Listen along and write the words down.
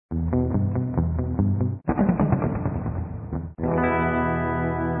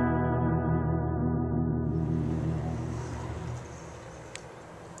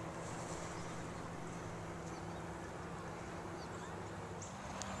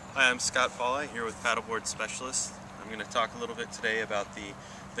Hi, I'm Scott Paula here with Paddleboard Specialist. I'm going to talk a little bit today about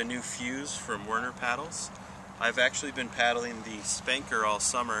the new Fuse from Werner paddles. I've actually been paddling the Spanker all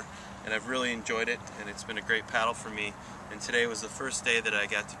summer and I've really enjoyed it, and it's been a great paddle for me. And today was the first day that I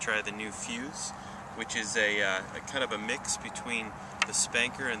got to try the new Fuse, which is a kind of a mix between the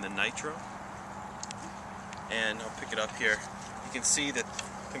Spanker and the Nitro. And I'll pick it up here. You can see that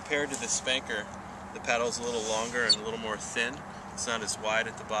compared to the Spanker, the paddle is a little longer and a little more thin. It's not as wide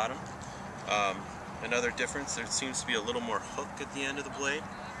at the bottom. Another difference, there seems to be a little more hook at the end of the blade.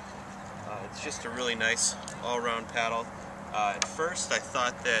 It's just a really nice all-around paddle. At first I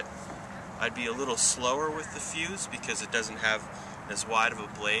thought that I'd be a little slower with the Fuse because it doesn't have as wide of a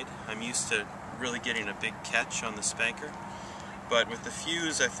blade. I'm used to really getting a big catch on the Spanker. But with the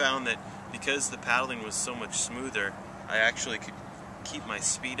Fuse I found that because the paddling was so much smoother, I actually could keep my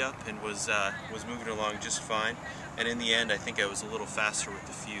speed up and was moving along just fine. And in the end I think I was a little faster with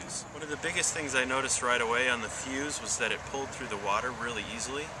the Fuse. One of the biggest things I noticed right away on the Fuse was that it pulled through the water really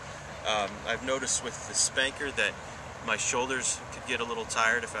easily. I've noticed with the Spanker that my shoulders could get a little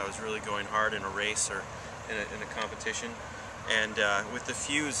tired if I was really going hard in a race or in a competition. And with the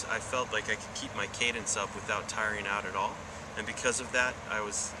Fuse I felt like I could keep my cadence up without tiring out at all. And because of that I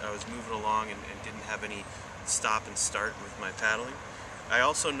was moving along and didn't have any stop and start with my paddling. I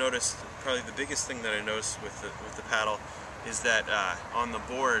also noticed, probably the biggest thing that I noticed with the paddle is that on the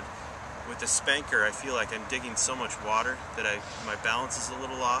board with the Spanker I feel like I'm digging so much water that my balance is a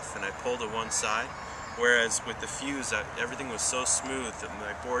little off and I pull to one side, whereas with the Fuse everything was so smooth that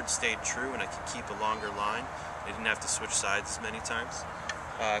my board stayed true and I could keep a longer line. I didn't have to switch sides as many times.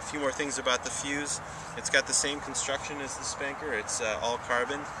 A few more things about the Fuse. It's got the same construction as the Spanker. It's all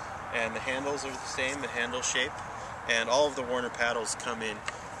carbon, and the handles are the same, the handle shape. And all of the Werner paddles come in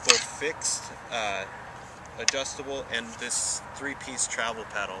both fixed, adjustable, and this three-piece travel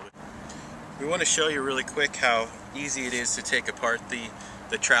paddle. We want to show you really quick how easy it is to take apart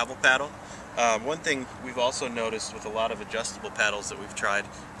the travel paddle. One thing we've also noticed with a lot of adjustable paddles that we've tried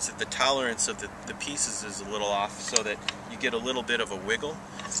is that the tolerance of the pieces is a little off, so that you get a little bit of a wiggle.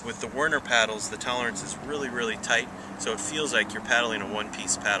 With the Werner paddles, the tolerance is really, really tight, so it feels like you're paddling a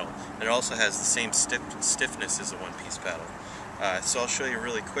one-piece paddle. And it also has the same stiffness as a one-piece paddle. So I'll show you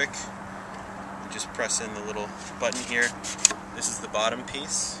really quick. Just press in the little button here. This is the bottom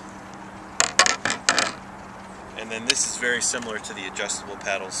piece. And then this is very similar to the adjustable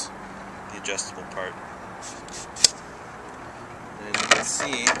paddles, the adjustable part. And you can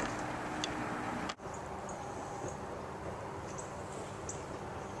see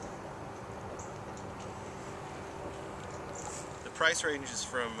the price ranges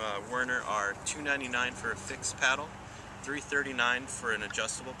from Werner are $299 for a fixed paddle, $339 for an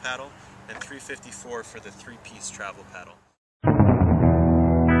adjustable paddle, and $354 for the three-piece travel paddle.